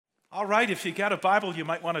All right, if you got a Bible, you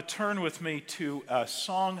might want to turn with me to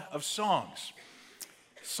Song of Songs.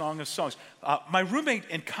 Song of Songs. My roommate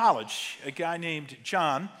in college, a guy named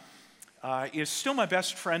John, is still my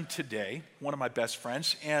best friend today, one of my best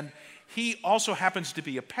friends, and he also happens to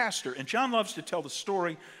be a pastor. And John loves to tell the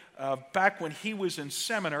story back when he was in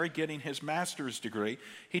seminary getting his master's degree.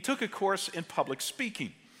 He took a course in public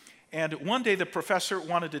speaking. And one day the professor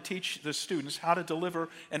wanted to teach the students how to deliver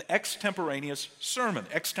an extemporaneous sermon.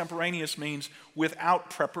 Extemporaneous means without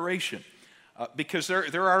preparation. Because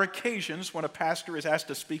there are occasions when a pastor is asked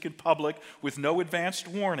to speak in public with no advanced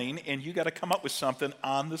warning, and you got to come up with something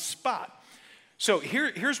on the spot. So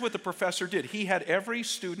here's what the professor did. He had every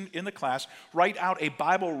student in the class write out a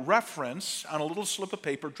Bible reference on a little slip of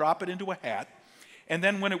paper, drop it into a hat, and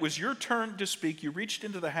then when it was your turn to speak, you reached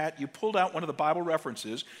into the hat, you pulled out one of the Bible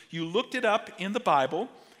references, you looked it up in the Bible,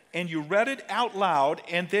 and you read it out loud,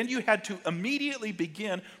 and then you had to immediately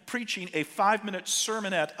begin preaching a 5-minute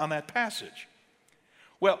sermonette on that passage.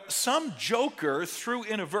 Well, some joker threw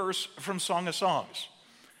in a verse from Song of Songs.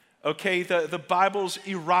 Okay, the Bible's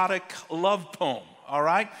erotic love poem, all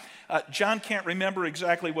right? John can't remember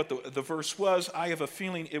exactly what the verse was. I have a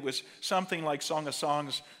feeling it was something like Song of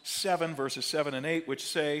Songs 7, verses 7 and 8, which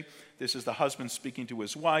say, this is the husband speaking to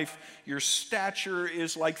his wife, your stature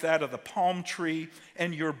is like that of the palm tree,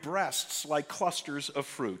 and your breasts like clusters of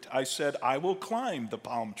fruit. I said, I will climb the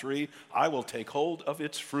palm tree, I will take hold of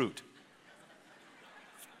its fruit.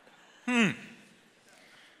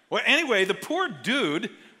 Well, anyway, the poor dude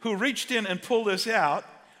who reached in and pulled this out,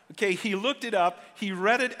 okay, he looked it up, he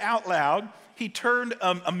read it out loud, he turned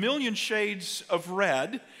a million shades of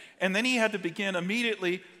red, and then he had to begin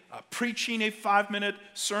immediately preaching a 5-minute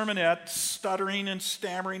sermonette, stuttering and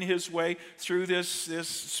stammering his way through this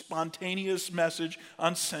spontaneous message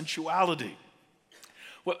on sensuality.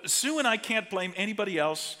 Well, Sue and I can't blame anybody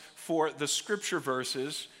else for the scripture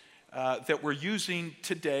verses that we're using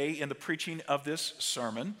today in the preaching of this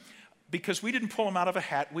sermon, because we didn't pull them out of a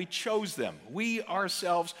hat, we chose them. We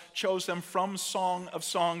ourselves chose them from Song of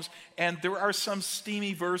Songs, and there are some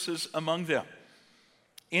steamy verses among them.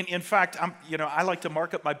 In fact, I like to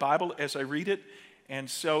mark up my Bible as I read it, and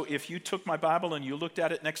so if you took my Bible and you looked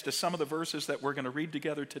at it next to some of the verses that we're going to read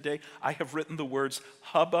together today, I have written the words,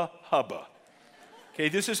 hubba, hubba. Okay,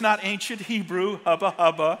 this is not ancient Hebrew, hubba,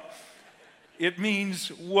 hubba. It means,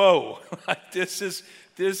 whoa, this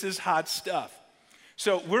is hot stuff.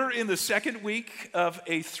 So we're in the second week of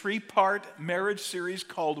a 3-part marriage series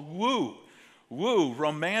called Woo. Woo,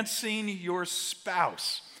 romancing your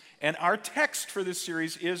spouse. And our text for this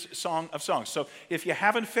series is Song of Songs. So if you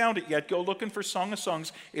haven't found it yet, go looking for Song of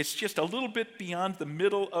Songs. It's just a little bit beyond the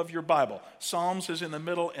middle of your Bible. Psalms is in the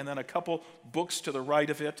middle, and then a couple books to the right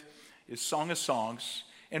of it is Song of Songs.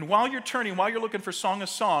 And while you're looking for Song of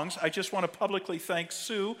Songs, I just want to publicly thank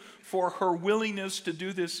Sue for her willingness to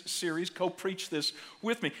do this series, co-preach this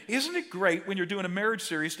with me. Isn't it great when you're doing a marriage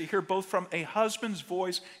series to hear both from a husband's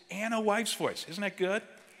voice and a wife's voice? Isn't that good?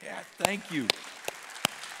 Yeah, thank you.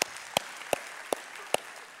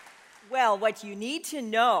 Well, what you need to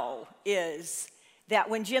know is that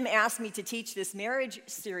when Jim asked me to teach this marriage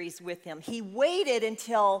series with him, he waited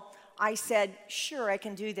until I said, sure, I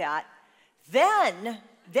can do that.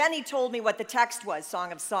 Then he told me what the text was,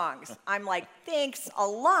 Song of Songs. I'm like, thanks a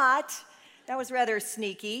lot. That was rather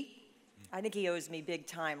sneaky. I think he owes me big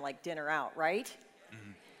time, like dinner out, right?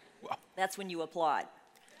 Mm-hmm. Well. That's when you applaud.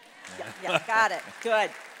 Yeah, got it. Good.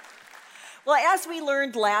 Well, as we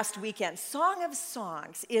learned last weekend, Song of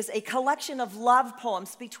Songs is a collection of love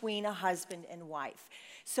poems between a husband and wife.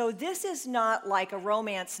 So this is not like a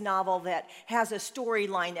romance novel that has a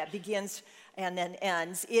storyline that begins and then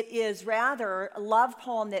ends. It is rather a love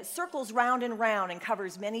poem that circles round and round and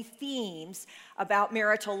covers many themes about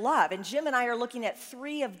marital love. And Jim and I are looking at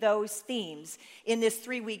 3 of those themes in this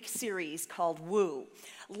 3-week series called Woo.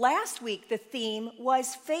 Last week, the theme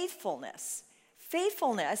was faithfulness.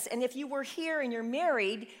 Faithfulness, and if you were here and you're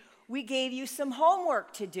married, we gave you some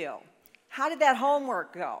homework to do. How did that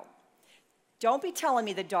homework go? Don't be telling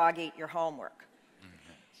me the dog ate your homework.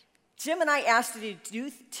 Jim and I asked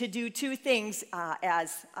you to do 2 things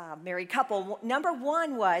as a married couple. Number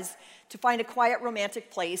 1 was to find a quiet romantic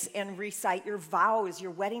place and recite your vows,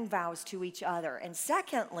 your wedding vows to each other. And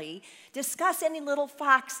secondly, discuss any little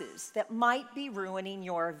foxes that might be ruining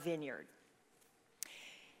your vineyard.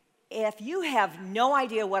 If you have no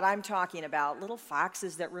idea what I'm talking about, little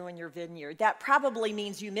foxes that ruin your vineyard, that probably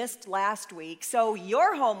means you missed last week. So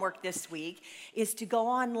your homework this week is to go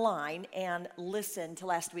online and listen to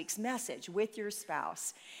last week's message with your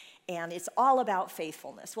spouse. And it's all about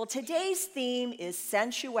faithfulness. Well, today's theme is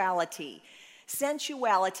sensuality.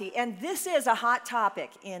 Sensuality, and this is a hot topic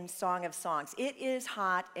in Song of Songs. It is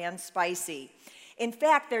hot and spicy. In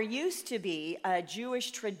fact, there used to be a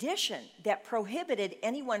Jewish tradition that prohibited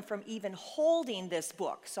anyone from even holding this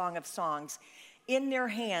book, Song of Songs, in their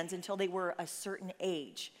hands until they were a certain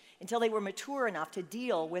age, until they were mature enough to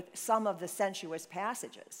deal with some of the sensuous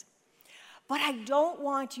passages. But I don't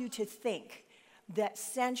want you to think that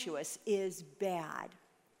sensuous is bad.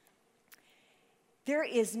 There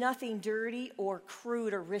is nothing dirty or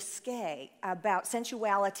crude or risque about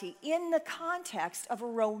sensuality in the context of a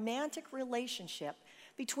romantic relationship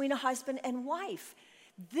between a husband and wife.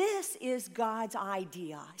 This is God's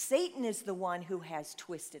idea. Satan is the one who has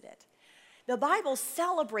twisted it. The Bible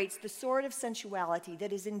celebrates the sort of sensuality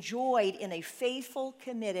that is enjoyed in a faithful,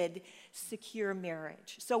 committed, secure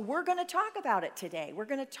marriage. So we're going to talk about it today. We're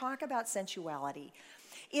going to talk about sensuality.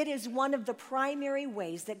 It is one of the primary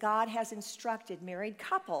ways that God has instructed married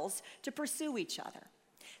couples to pursue each other.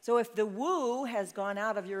 So if the woo has gone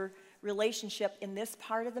out of your relationship in this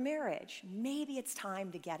part of the marriage, maybe it's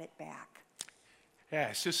time to get it back.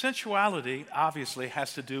 Yeah, so sensuality obviously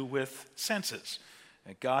has to do with senses.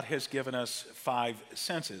 And God has given us 5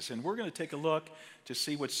 senses, and we're going to take a look to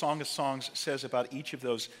see what Song of Songs says about each of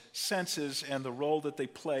those senses and the role that they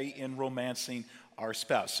play in romancing our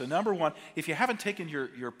spouse. So number 1, if you haven't taken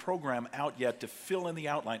your program out yet to fill in the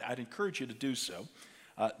outline, I'd encourage you to do so.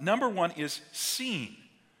 Number 1 is seen.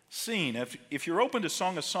 Seen. If you're open to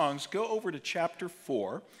Song of Songs, go over to chapter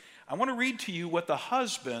 4. I want to read to you what the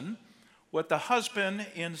husband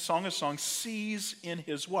in Song of Songs sees in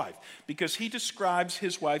his wife, because he describes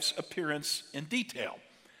his wife's appearance in detail.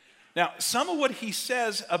 Now, some of what he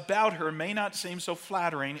says about her may not seem so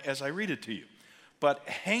flattering as I read it to you. But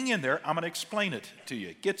hang in there, I'm going to explain it to you.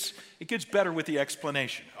 It gets better with the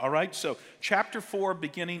explanation, all right? So chapter 4,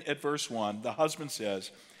 beginning at verse 1, the husband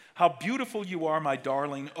says, "How beautiful you are, my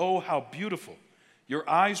darling, oh, how beautiful. Your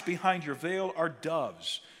eyes behind your veil are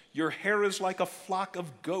doves. Your hair is like a flock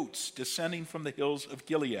of goats descending from the hills of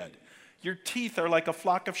Gilead. Your teeth are like a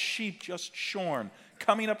flock of sheep just shorn,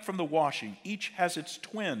 coming up from the washing. Each has its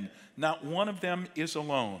twin, not one of them is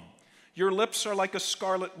alone. Your lips are like a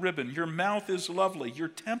scarlet ribbon. Your mouth is lovely. Your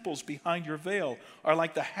temples behind your veil are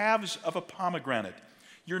like the halves of a pomegranate.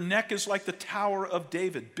 Your neck is like the Tower of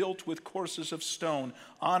David, built with courses of stone.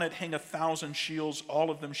 On it hang 1,000 shields,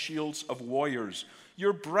 all of them shields of warriors.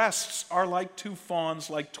 Your breasts are like 2 fawns,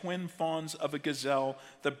 like twin fawns of a gazelle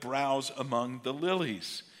that browse among the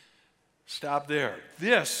lilies." Stop there.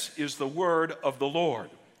 This is the word of the Lord.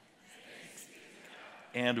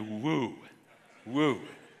 And woo. Woo.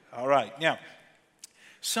 All right, now,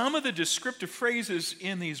 some of the descriptive phrases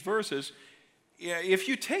in these verses, if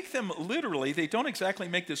you take them literally, they don't exactly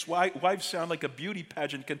make this wife sound like a beauty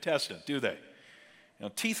pageant contestant, do they?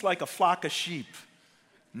 Teeth like a flock of sheep,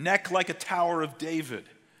 neck like a Tower of David.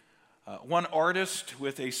 One artist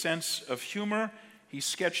with a sense of humor, he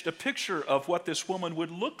sketched a picture of what this woman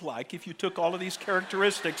would look like if you took all of these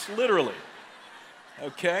characteristics literally.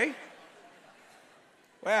 Okay?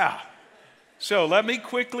 Wow. So let me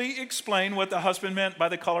quickly explain what the husband meant by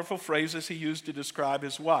the colorful phrases he used to describe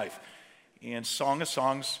his wife in Song of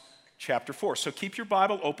Songs, chapter 4. So keep your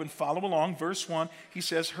Bible open, follow along. Verse 1, he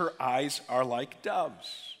says, her eyes are like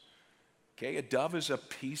doves. Okay, a dove is a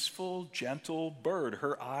peaceful, gentle bird.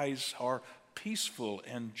 Her eyes are peaceful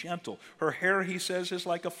and gentle. Her hair, he says, is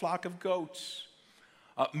like a flock of goats.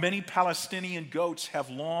 Many Palestinian goats have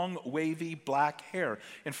long, wavy, black hair.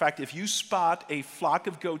 In fact, if you spot a flock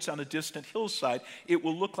of goats on a distant hillside, it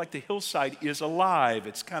will look like the hillside is alive.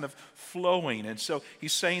 It's kind of flowing. And so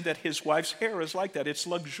he's saying that his wife's hair is like that. It's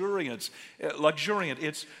luxuriant.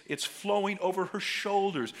 It's flowing over her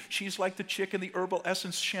shoulders. She's like the chick in the Herbal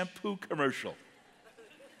Essence shampoo commercial.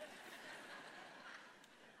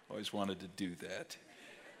 Always wanted to do that.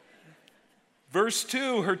 Verse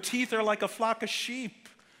 2, her teeth are like a flock of sheep.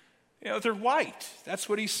 They're white. That's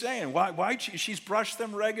what he's saying. Why? She's brushed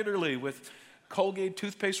them regularly with Colgate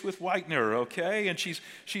toothpaste with whitener, okay? And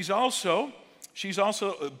she's also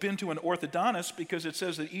been to an orthodontist because it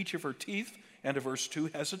says that each of her teeth, end of verse 2,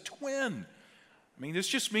 has a twin. I mean, this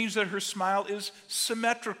just means that her smile is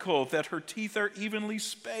symmetrical, that her teeth are evenly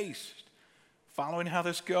spaced. Following how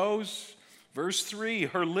this goes, verse 3,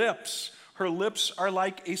 her lips are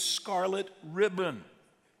like a scarlet ribbon.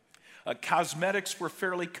 Cosmetics were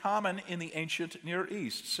fairly common in the ancient Near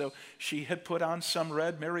East, so she had put on some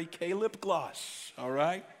red Mary Kay lip gloss, all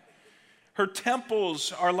right? Her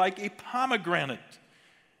temples are like a pomegranate.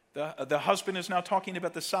 The husband is now talking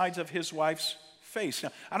about the sides of his wife's face. Now,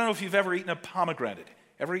 I don't know if you've ever eaten a pomegranate.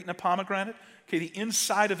 Ever eaten a pomegranate? Okay, the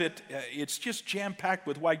inside of it, it's just jam-packed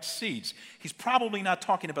with white seeds. He's probably not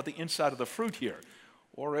talking about the inside of the fruit here,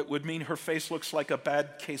 or it would mean her face looks like a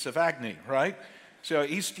bad case of acne, right? So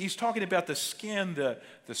he's talking about the skin, the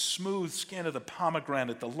smooth skin of the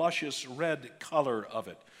pomegranate, the luscious red color of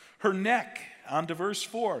it. Her neck, on to verse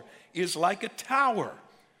 4, is like a tower.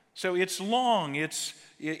 So it's long, it's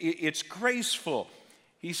graceful.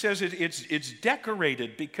 He says it's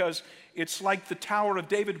decorated because it's like the Tower of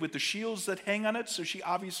David with the shields that hang on it, so she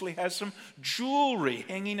obviously has some jewelry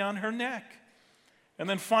hanging on her neck. And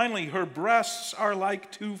then finally, her breasts are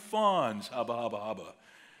like two fawns, hubba, hubba, hubba.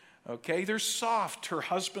 Okay, they're soft. Her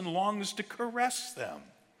husband longs to caress them.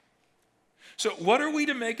 So what are we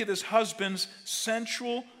to make of this husband's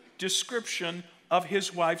sensual description of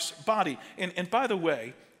his wife's body? And by the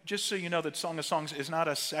way, just so you know that Song of Songs is not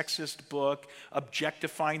a sexist book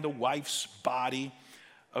objectifying the wife's body.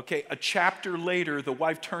 Okay, a chapter later, the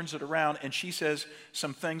wife turns it around and she says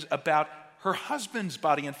some things about her husband's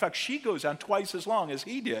body. In fact, she goes on twice as long as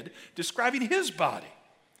he did, describing his body.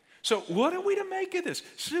 So what are we to make of this?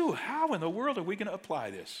 Sue, how in the world are we going to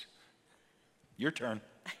apply this? Your turn.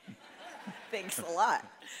 Thanks a lot.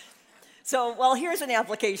 So, well, here's an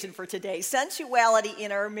application for today. Sensuality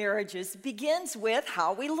in our marriages begins with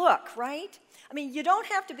how we look, right? I mean, you don't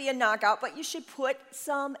have to be a knockout, but you should put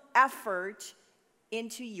some effort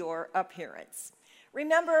into your appearance.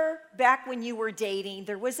 Remember back when you were dating,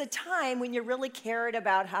 there was a time when you really cared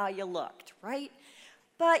about how you looked, right?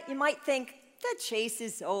 But you might think, the chase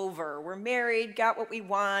is over. We're married, got what we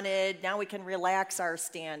wanted, now we can relax our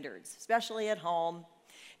standards, especially at home.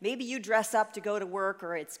 Maybe you dress up to go to work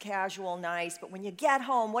or it's casual, nice, but when you get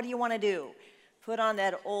home, what do you want to do? Put on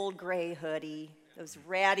that old gray hoodie, those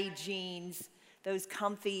ratty jeans, those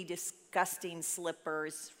comfy, disgusting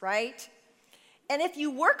slippers, right? And if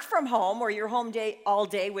you work from home or you're home all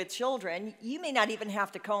day with children, you may not even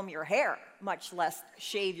have to comb your hair, much less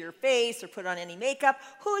shave your face or put on any makeup.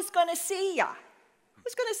 Who's going to see you?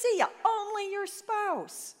 Who's going to see you? Only your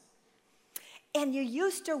spouse. And you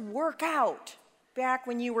used to work out back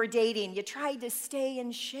when you were dating. You tried to stay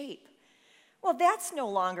in shape. Well, that's no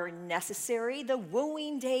longer necessary. The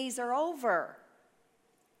wooing days are over.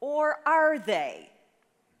 Or are they?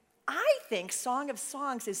 I think Song of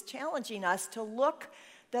Songs is challenging us to look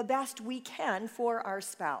the best we can for our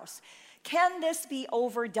spouse. Can this be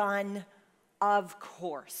overdone? Of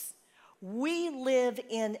course. We live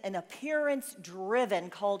in an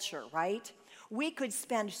appearance-driven culture, right? We could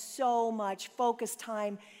spend so much focus,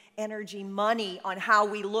 time, energy, money on how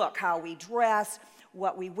we look, how we dress,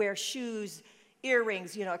 what we wear, shoes,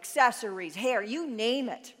 earrings, accessories, hair, you name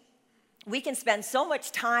it. We can spend so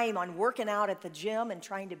much time on working out at the gym and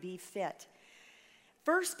trying to be fit.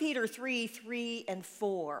 1 Peter 3 and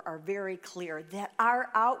 4 are very clear that our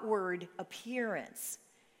outward appearance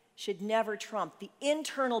should never trump the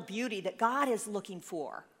internal beauty that God is looking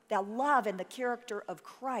for, that love and the character of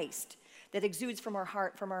Christ that exudes from our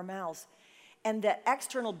heart, from our mouths. And that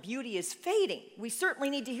external beauty is fading. We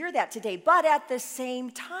certainly need to hear that today. But at the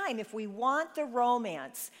same time, if we want the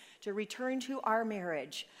romance to return to our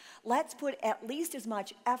marriage, let's put at least as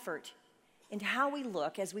much effort into how we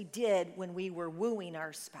look as we did when we were wooing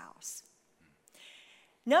our spouse.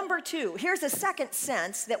 Number 2, here's a second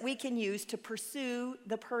sense that we can use to pursue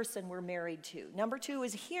the person we're married to. Number 2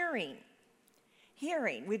 is hearing.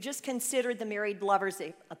 Hearing. We've just considered the married lovers'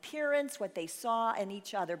 appearance, what they saw in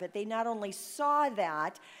each other, but they not only saw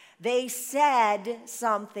that, they said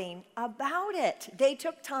something about it. They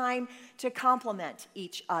took time to compliment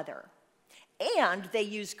each other. And they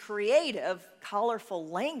used creative, colorful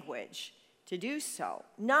language to do so.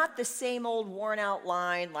 Not the same old worn out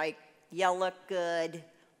line like, you look good,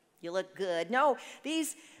 you look good. No,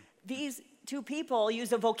 these two people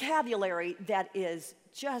use a vocabulary that is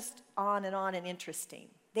just on and interesting.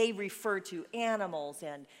 They refer to animals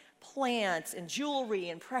and plants and jewelry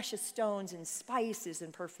and precious stones and spices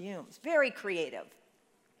and perfumes. Very creative.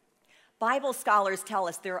 Bible scholars tell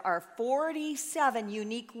us there are 47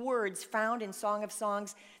 unique words found in Song of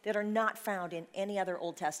Songs that are not found in any other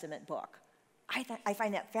Old Testament book. I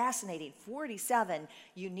find that fascinating. 47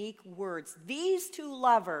 unique words. These two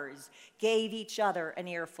lovers gave each other an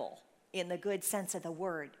earful in the good sense of the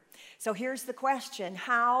word. So here's the question: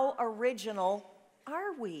 how original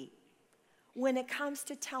are we when it comes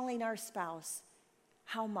to telling our spouse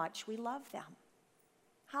how much we love them?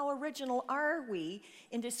 How original are we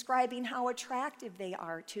in describing how attractive they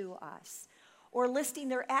are to us, or listing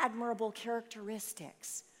their admirable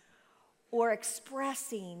characteristics, or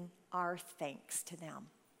expressing our thanks to them?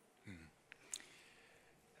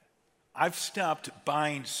 I've stopped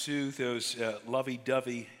buying Sue those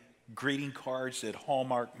lovey-dovey greeting cards that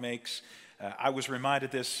Hallmark makes. I was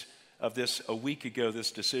reminded of this a week ago,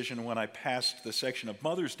 this decision, when I passed the section of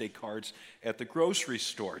Mother's Day cards at the grocery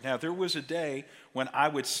store. Now, there was a day when I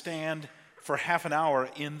would stand for half an hour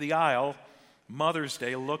in the aisle, Mother's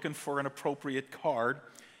Day, looking for an appropriate card,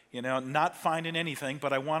 not finding anything,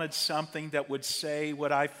 but I wanted something that would say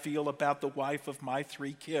what I feel about the wife of my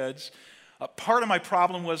 3 kids. Part of my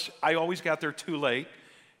problem was I always got there too late.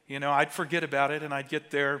 I'd forget about it, and I'd get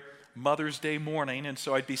there Mother's Day morning, and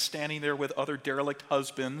so I'd be standing there with other derelict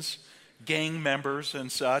husbands, gang members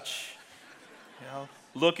and such,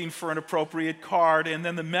 looking for an appropriate card. And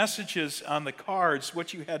then the messages on the cards,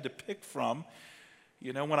 what you had to pick from.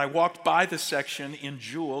 When I walked by the section in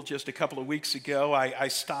Jewel just a couple of weeks ago, I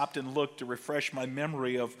stopped and looked to refresh my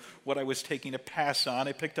memory of what I was taking a pass on.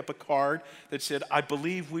 I picked up a card that said, "I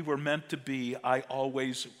believe we were meant to be, I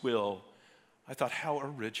always will." I thought, how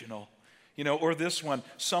original. Or this one,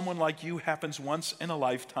 "Someone like you happens once in a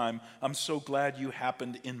lifetime. I'm so glad you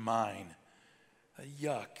happened in mine."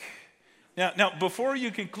 Yuck. Now, before you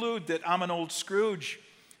conclude that I'm an old Scrooge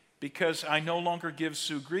because I no longer give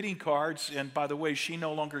Sue greeting cards, and by the way, she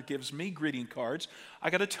no longer gives me greeting cards,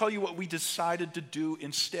 I got to tell you what we decided to do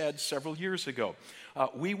instead several years ago.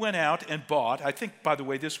 We went out and bought, I think, by the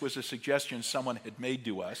way, this was a suggestion someone had made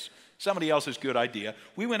to us, somebody else's good idea.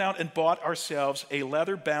 We went out and bought ourselves a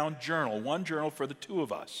leather-bound journal, one journal for the 2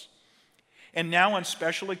 of us. And now on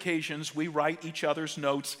special occasions, we write each other's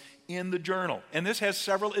notes in the journal. And this has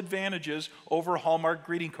several advantages over Hallmark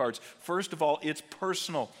greeting cards. First of all, it's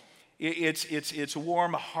personal. It's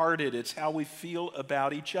warm-hearted. It's how we feel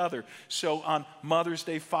about each other. So on Mother's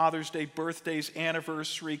Day, Father's Day, birthdays,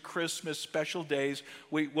 anniversary, Christmas, special days,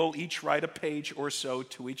 we'll each write a page or so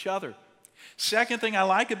to each other. Second thing I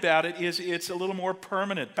like about it is it's a little more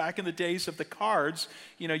permanent. Back in the days of the cards,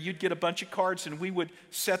 you'd get a bunch of cards and we would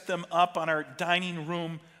set them up on our dining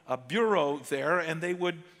room bureau there, and they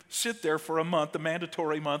would sit there for a month, the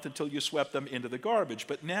mandatory month, until you swept them into the garbage.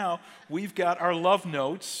 But now we've got our love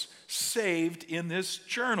notes saved in this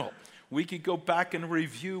journal. We could go back and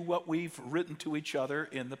review what we've written to each other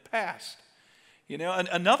in the past.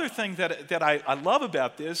 Another thing that I love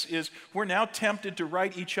about this is we're now tempted to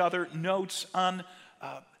write each other notes on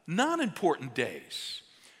non-important days.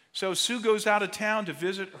 So Sue goes out of town to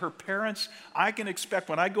visit her parents. I can expect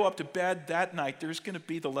when I go up to bed that night, there's going to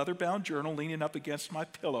be the leather-bound journal leaning up against my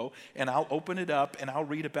pillow, and I'll open it up and I'll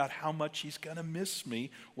read about how much she's going to miss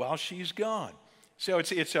me while she's gone. So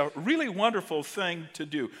it's a really wonderful thing to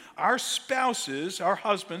do. Our spouses, our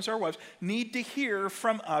husbands, our wives, need to hear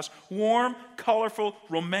from us warm, colorful,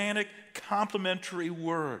 romantic, complimentary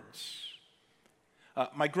words.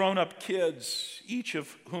 My grown-up kids, each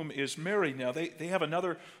of whom is married now, they have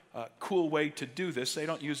another cool way to do this. They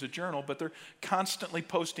don't use a journal, but they're constantly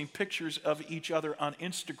posting pictures of each other on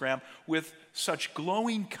Instagram with such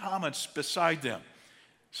glowing comments beside them.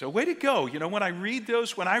 So way to go. When I read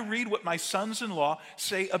those, when I read what my sons-in-law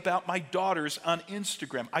say about my daughters on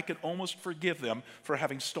Instagram, I could almost forgive them for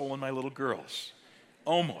having stolen my little girls.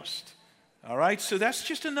 Almost. All right? So that's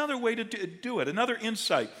just another way to do it. Another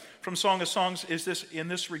insight from Song of Songs is this, in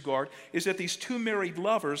this regard, is that these 2 married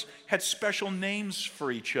lovers had special names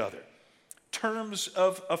for each other. Terms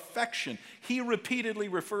of affection. He repeatedly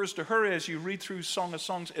refers to her, as you read through Song of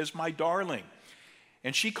Songs, as my darling.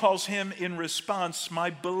 And she calls him in response, my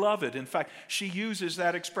beloved. In fact, she uses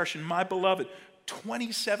that expression, my beloved,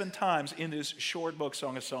 27 times in this short book,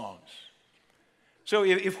 Song of Songs. So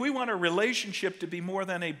if we want a relationship to be more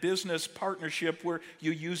than a business partnership where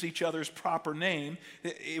you use each other's proper name,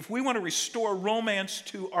 if we want to restore romance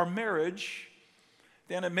to our marriage,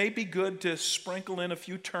 then it may be good to sprinkle in a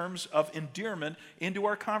few terms of endearment into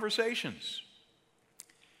our conversations.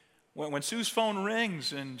 When Sue's phone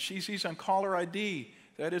rings and she sees on caller ID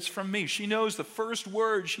that it's from me, she knows the first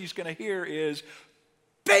word she's going to hear is,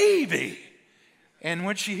 baby. And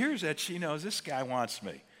when she hears that, she knows this guy wants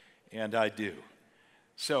me, and I do.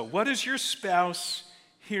 So what is your spouse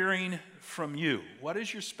hearing from you? What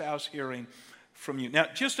is your spouse hearing from you? Now,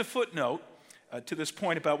 just a footnote to this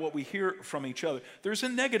point about what we hear from each other. There's a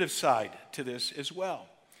negative side to this as well.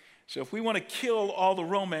 So if we want to kill all the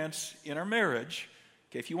romance in our marriage,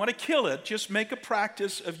 okay, if you want to kill it, just make a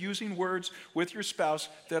practice of using words with your spouse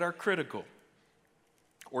that are critical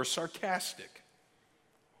or sarcastic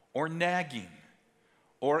or nagging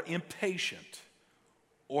or impatient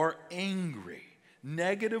or angry.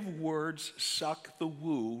 Negative words suck the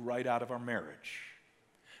woo right out of our marriage.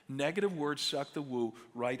 Negative words suck the woo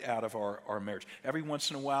right out of our marriage. Every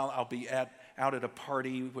once in a while, I'll be out at a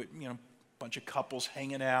party with, bunch of couples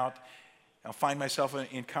hanging out. I'll find myself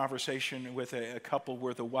in conversation with a couple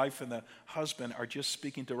where the wife and the husband are just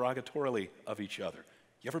speaking derogatorily of each other.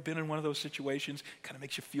 You ever been in one of those situations? Kind of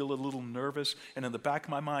makes you feel a little nervous. And in the back of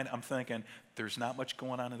my mind, I'm thinking, there's not much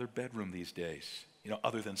going on in their bedroom these days,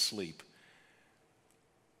 other than sleep.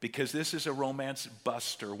 Because this is a romance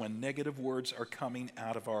buster when negative words are coming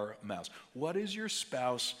out of our mouths. What is your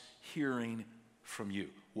spouse hearing from you?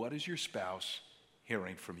 What is your spouse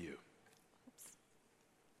hearing from you?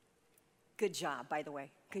 Good job, by the way.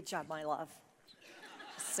 Good job, my love.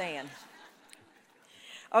 Just saying.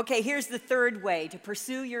 Okay, here's the third way to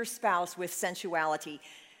pursue your spouse with sensuality.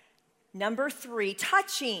 Number 3,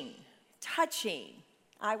 touching. Touching.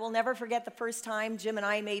 I will never forget the first time Jim and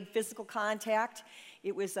I made physical contact.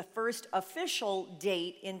 It was the first official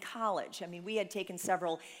date in college. I mean, we had taken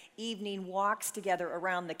several evening walks together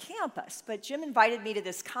around the campus, but Jim invited me to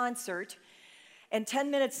this concert, and 10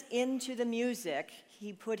 minutes into the music,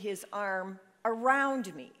 he put his arm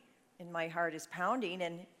around me. And my heart is pounding,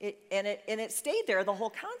 and it stayed there the whole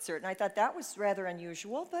concert. And I thought that was rather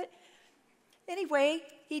unusual. But anyway,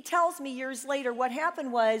 he tells me years later what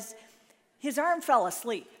happened was his arm fell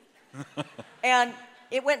asleep. And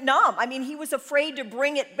it went numb. I mean, he was afraid to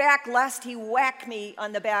bring it back lest he whack me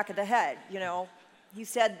on the back of the head, He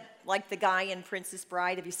said, like the guy in Princess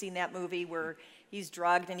Bride, have you seen that movie where he's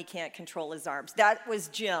drugged and he can't control his arms? That was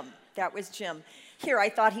Jim. That was Jim. Here, I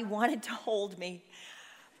thought he wanted to hold me.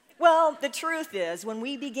 Well, the truth is, when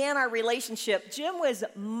we began our relationship, Jim was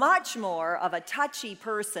much more of a touchy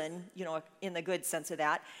person, in the good sense of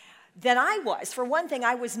that, than I was. For one thing,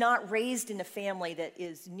 I was not raised in a family that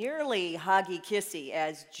is nearly huggy-kissy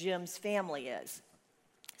as Jim's family is.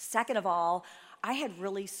 Second of all, I had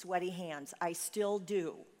really sweaty hands. I still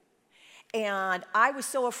do. And I was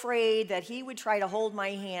so afraid that he would try to hold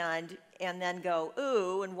my hand and then go,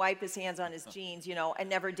 ooh, and wipe his hands on his jeans, and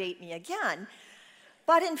never date me again.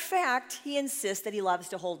 But in fact, he insists that he loves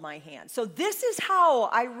to hold my hand. So this is how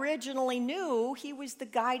I originally knew he was the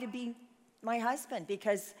guy to be my husband,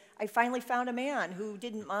 because I finally found a man who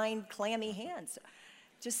didn't mind clammy hands.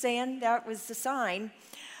 Just saying, that was the sign.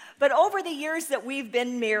 But over the years that we've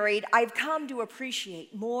been married, I've come to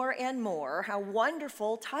appreciate more and more how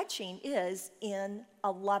wonderful touching is in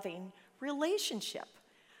a loving relationship.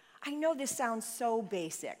 I know this sounds so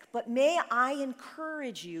basic, but may I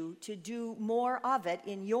encourage you to do more of it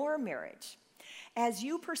in your marriage. As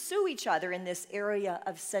you pursue each other in this area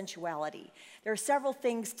of sensuality, there are several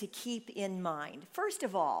things to keep in mind. First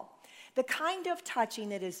of all, the kind of touching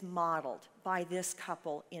that is modeled by this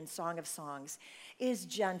couple in Song of Songs is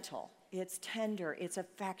gentle, it's tender, it's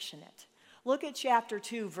affectionate. Look at chapter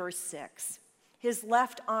 2, verse 6. His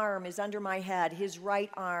left arm is under my head, his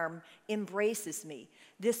right arm embraces me.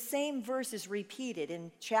 This same verse is repeated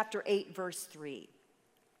in chapter 8, verse 3.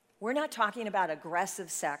 We're not talking about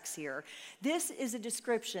aggressive sex here. This is a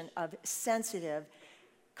description of sensitive,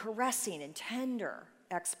 caressing, and tender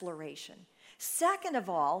exploration. Second of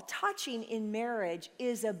all, touching in marriage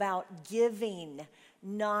is about giving,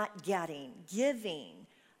 not getting. Giving,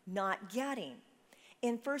 not getting.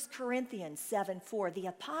 In 1 Corinthians 7:4, the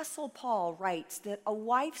Apostle Paul writes that a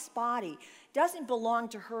wife's body doesn't belong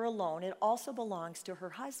to her alone, it also belongs to her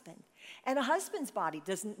husband. And a husband's body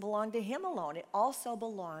doesn't belong to him alone, it also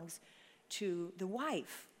belongs to the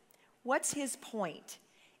wife. What's his point?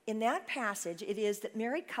 In that passage, it is that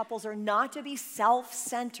married couples are not to be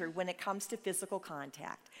self-centered when it comes to physical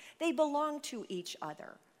contact. They belong to each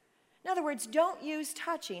other. In other words, don't use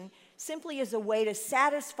touching simply as a way to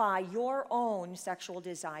satisfy your own sexual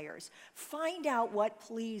desires. Find out what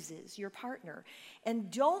pleases your partner, and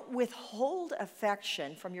don't withhold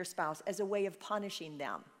affection from your spouse as a way of punishing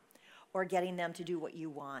them or getting them to do what you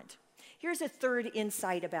want. Here's a third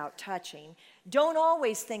insight about touching. Don't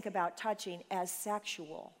always think about touching as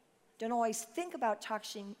sexual. Don't always think about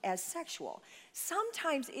touching as sexual.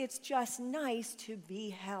 Sometimes it's just nice to be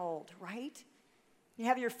held, right? You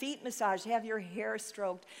have your feet massaged, have your hair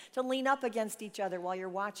stroked, to lean up against each other while you're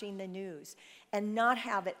watching the news and not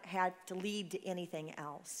have it have to lead to anything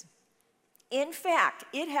else. In fact,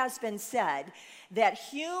 it has been said that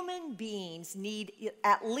human beings need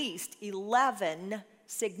at least 11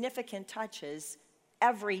 significant touches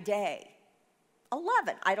every day.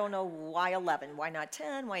 11. I don't know why 11. Why not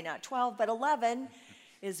 10? Why not 12? But 11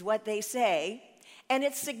 is what they say. And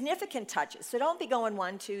it's significant touches. So don't be going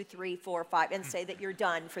 1, 2, 3, 4, 5 and say that you're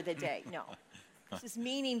done for the day. No. This is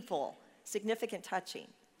meaningful, significant touching.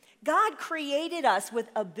 God created us with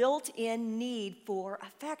a built-in need for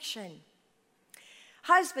affection.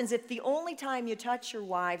 Husbands, if the only time you touch your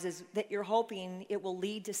wives is that you're hoping it will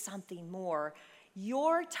lead to something more,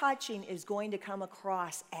 your touching is going to come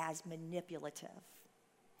across as manipulative.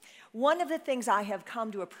 One of the things I have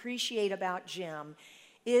come to appreciate about Jim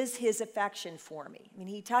is his affection for me. I mean,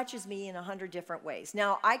 he touches me in 100 different ways.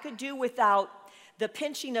 Now, I could do without the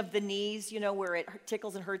pinching of the knees, where it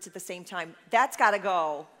tickles and hurts at the same time. That's got to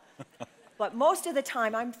go. But most of the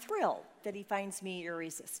time, I'm thrilled that he finds me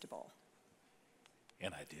irresistible.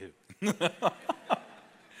 And I do.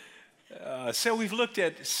 So we've looked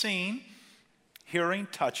at seeing, hearing,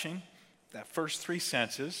 touching, that first three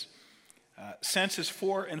senses. Senses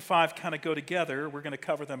 4 and 5 kind of go together. We're going to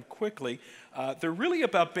cover them quickly. They're really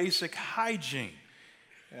about basic hygiene.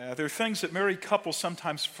 They're things that married couples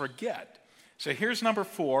sometimes forget. So here's number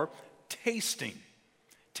 4, tasting.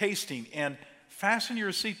 Tasting. And fasten your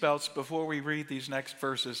seatbelts before we read these next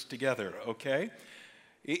verses together, okay?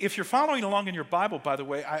 If you're following along in your Bible, by the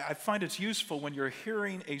way, I find it's useful when you're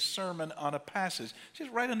hearing a sermon on a passage.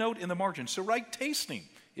 Just write a note in the margin. So write tasting,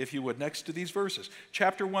 if you would, next to these verses.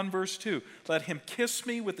 Chapter 1, verse 2. Let him kiss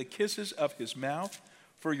me with the kisses of his mouth,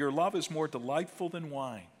 for your love is more delightful than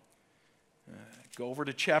wine. Go over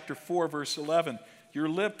to chapter 4, verse 11. Your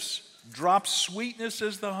lips drop sweetness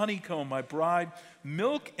as the honeycomb, my bride.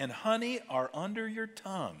 Milk and honey are under your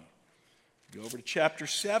tongue. Go over to chapter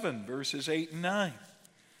 7, verses 8 and 9.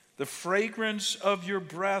 The fragrance of your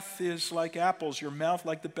breath is like apples, your mouth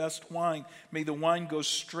like the best wine. May the wine go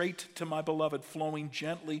straight to my beloved, flowing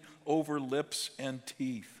gently over lips and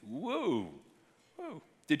teeth. Whoa. Whoa.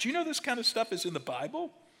 Did you know this kind of stuff is in the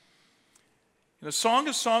Bible? Song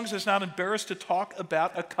of Songs is not embarrassed to talk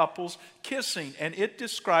about a couple's kissing, and it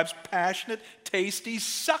describes passionate, tasty,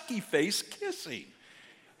 sucky face kissing.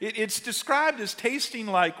 It's described as tasting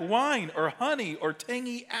like wine or honey or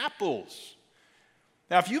tangy apples.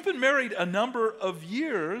 Now, if you've been married a number of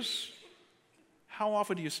years, how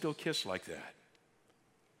often do you still kiss like that?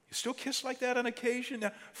 You still kiss like that on occasion?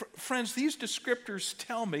 Now, friends, these descriptors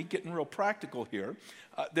tell me, getting real practical here,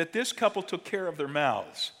 that this couple took care of their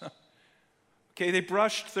mouths. Okay, they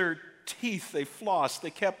brushed their teeth, they flossed, they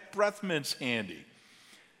kept breath mints handy.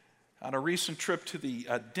 On a recent trip to the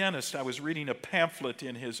dentist, I was reading a pamphlet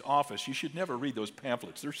in his office. You should never read those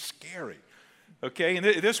pamphlets. They're scary. Okay, and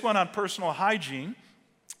this one on personal hygiene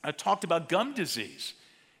talked about gum disease.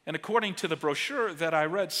 And according to the brochure that I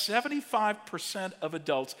read, 75% of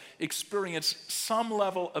adults experience some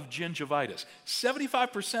level of gingivitis.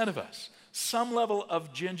 75% of us, some level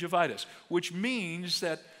of gingivitis, which means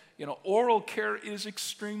that oral care is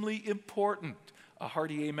extremely important. A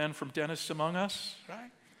hearty amen from dentists among us,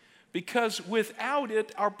 right? Because without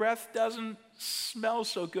it, our breath doesn't smell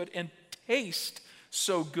so good and taste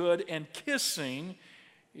so good, and kissing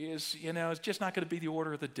is, it's just not going to be the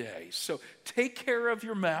order of the day. So take care of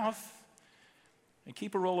your mouth and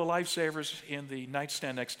keep a roll of Lifesavers in the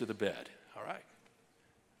nightstand next to the bed, all right?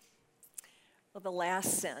 Well, the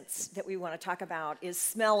last sense that we want to talk about is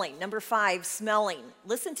smelling. Number 5, smelling.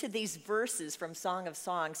 Listen to these verses from Song of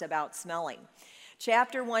Songs about smelling.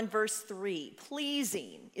 Chapter 1, verse 3,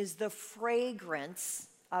 pleasing is the fragrance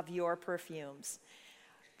of your perfumes.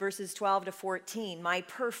 Verses 12 to 14, my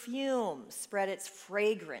perfume spread its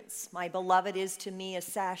fragrance. My beloved is to me a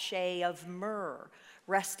sachet of myrrh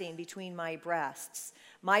resting between my breasts.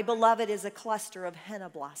 My beloved is a cluster of henna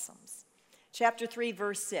blossoms. Chapter 3,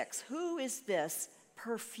 verse 6, who is this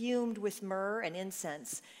perfumed with myrrh and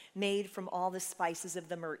incense, made from all the spices of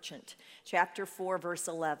the merchant? Chapter 4, verse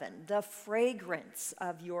 11, the fragrance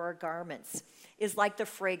of your garments is like the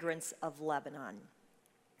fragrance of Lebanon.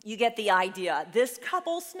 You get the idea. This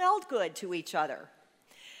couple smelled good to each other.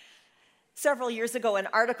 Several years ago, an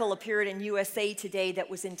article appeared in USA Today that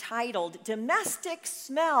was entitled, Domestic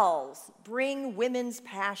Smells Bring Women's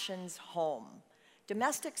Passions Home.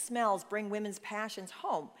 Domestic smells bring women's passions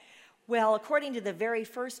home. Well, according to the very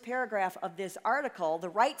first paragraph of this article, the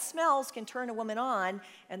right smells can turn a woman on,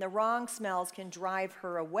 and the wrong smells can drive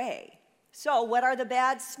her away. So what are the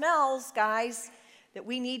bad smells, guys, that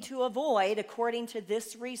we need to avoid according to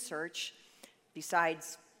this research,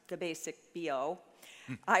 besides the basic BO?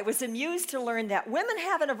 I was amused to learn that women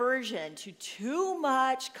have an aversion to too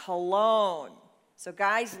much cologne. So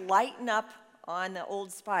guys, lighten up on the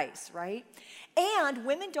Old Spice, right? And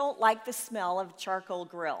women don't like the smell of charcoal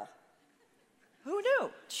grill. Who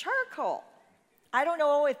knew? Charcoal. I don't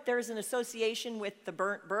know if there's an association with the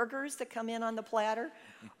burnt burgers that come in on the platter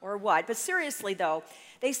or what. But seriously, though,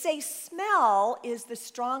 they say smell is the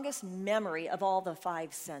strongest memory of all the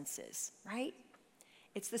 5 senses, right?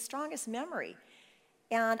 It's the strongest memory.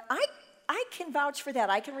 And I can vouch for that.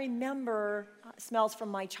 I can remember smells from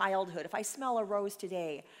my childhood. If I smell a rose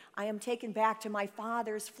today, I am taken back to my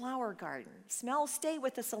father's flower garden. Smells stay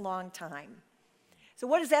with us a long time. So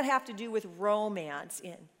what does that have to do with romance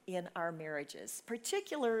in our marriages?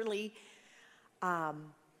 Particularly,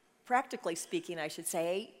 practically speaking, I should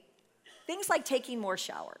say, things like taking more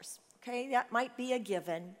showers. Okay, that might be a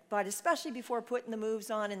given, but especially before putting the moves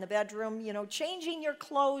on in the bedroom, changing your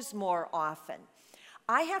clothes more often.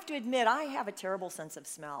 I have to admit, I have a terrible sense of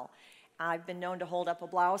smell. I've been known to hold up a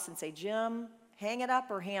blouse and say, Jim, hang it up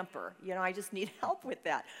or hamper. I just need help with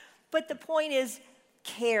that. But the point is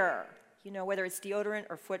care. Whether it's deodorant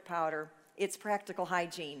or foot powder, it's practical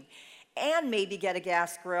hygiene. And maybe get a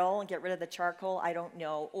gas grill and get rid of the charcoal, I don't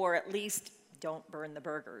know, or at least don't burn the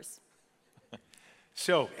burgers.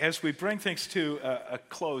 So, as we bring things to a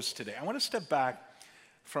close today, I want to step back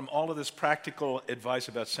from all of this practical advice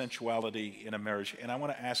about sensuality in a marriage, and I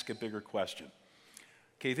want to ask a bigger question.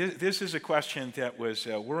 Okay, this is a question that was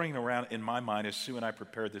whirring around in my mind as Sue and I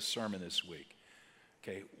prepared this sermon this week.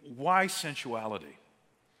 Okay, why sensuality?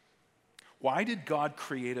 Why did God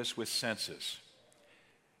create us with senses?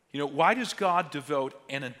 Why does God devote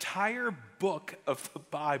an entire book of the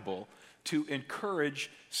Bible to encourage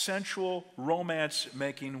sensual romance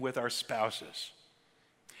making with our spouses?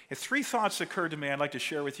 And 3 thoughts occurred to me I'd like to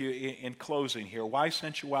share with you in closing here. Why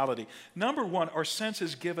sensuality? Number 1, our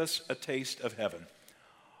senses give us a taste of heaven.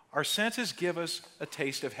 Our senses give us a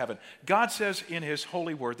taste of heaven. God says in his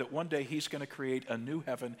holy word that one day he's going to create a new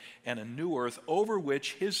heaven and a new earth over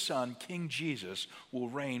which his son, King Jesus, will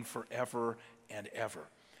reign forever and ever.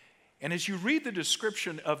 And as you read the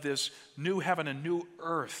description of this new heaven and new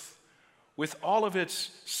earth, with all of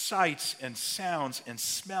its sights and sounds and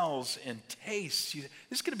smells and tastes, this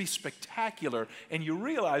is going to be spectacular. And you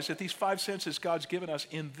realize that these 5 senses God's given us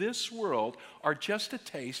in this world are just a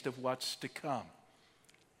taste of what's to come.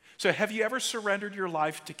 So have you ever surrendered your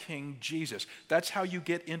life to King Jesus? That's how you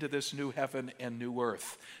get into this new heaven and new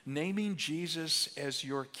earth, naming Jesus as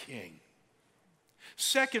your king.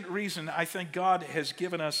 Second reason I think God has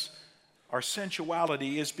given us our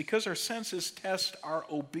sensuality is because our senses test our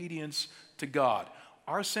obedience to God.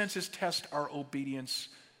 Our senses test our obedience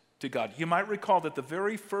to God. You might recall that the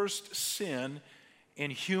very first sin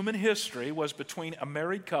in human history was between a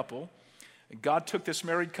married couple. God took this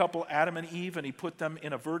married couple, Adam and Eve, and he put them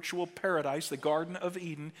in a virtual paradise, the Garden of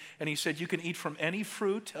Eden, and he said, you can eat from any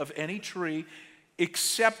fruit of any tree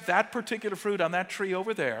except that particular fruit on that tree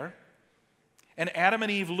over there. And Adam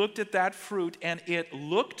and Eve looked at that fruit, and it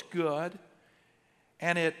looked good,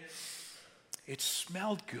 and it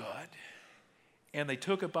smelled good, and they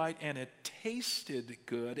took a bite, and it tasted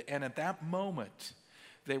good, and at that moment,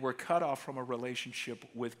 they were cut off from a relationship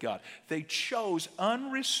with God. They chose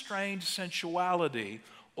unrestrained sensuality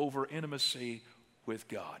over intimacy with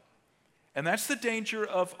God. And that's the danger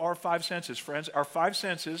of our 5 senses, friends. Our 5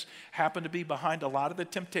 senses happen to be behind a lot of the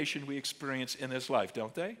temptation we experience in this life,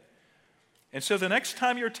 don't they? And so the next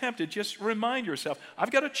time you're tempted, just remind yourself,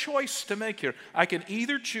 I've got a choice to make here. I can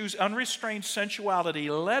either choose unrestrained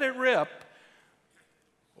sensuality, let it rip,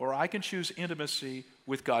 or I can choose intimacy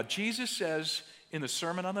with God. Jesus says in the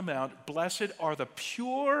Sermon on the Mount, blessed are the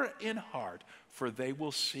pure in heart, for they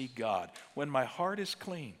will see God. When my heart is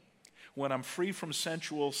clean, when I'm free from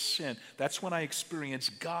sensual sin, that's when I experience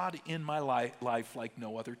God in my life like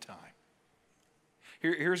no other time.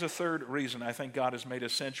 Here's a third reason I think God has made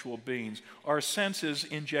us sensual beings. Our senses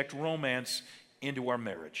inject romance into our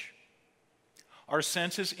marriage. Our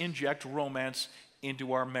senses inject romance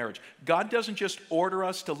into our marriage. God doesn't just order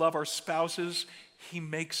us to love our spouses, he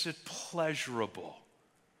makes it pleasurable.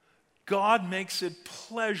 God makes it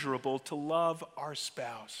pleasurable to love our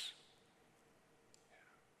spouse.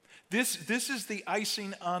 This is the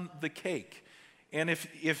icing on the cake. And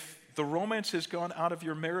if the romance has gone out of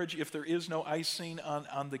your marriage, if there is no icing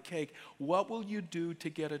on the cake, what will you do to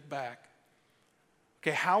get it back?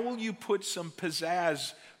 Okay, how will you put some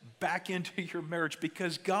pizzazz back into your marriage?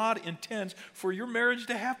 Because God intends for your marriage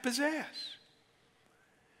to have pizzazz.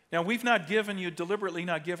 Now, we've deliberately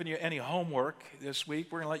not given you any homework this week.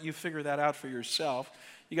 We're going to let you figure that out for yourself.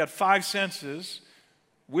 You got 5 senses.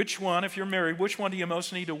 Which one, if you're married, which one do you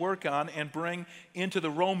most need to work on and bring into the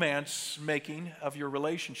romance making of your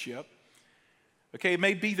relationship? Okay, it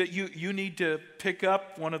may be that you need to pick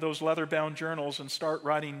up one of those leather-bound journals and start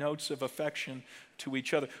writing notes of affection to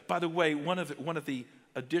each other. By the way, one of the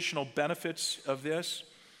additional benefits of this,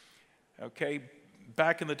 okay,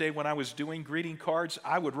 back in the day when I was doing greeting cards,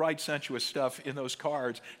 I would write sensuous stuff in those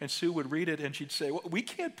cards, and Sue would read it, and she'd say, well, we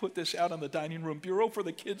can't put this out on the dining room bureau for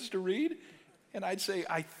the kids to read. And I'd say,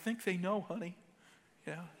 I think they know, honey.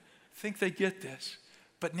 I think they get this.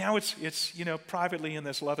 But now it's privately in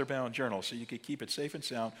this leather-bound journal, so you could keep it safe and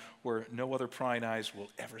sound where no other prying eyes will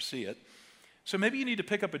ever see it. So maybe you need to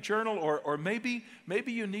pick up a journal, or maybe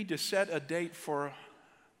you need to set a date for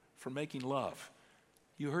making love.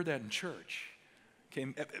 You heard that in church.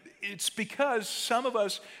 Okay, it's because some of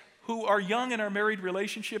us who are young in our married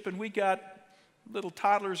relationship and we got little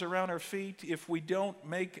toddlers around our feet, if we don't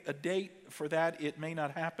make a date for that, it may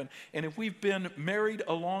not happen. And if we've been married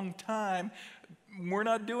a long time, we're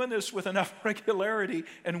not doing this with enough regularity,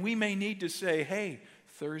 and we may need to say, hey,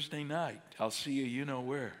 Thursday night, I'll see you know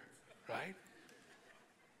where, right?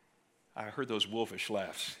 I heard those wolfish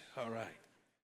laughs. All right.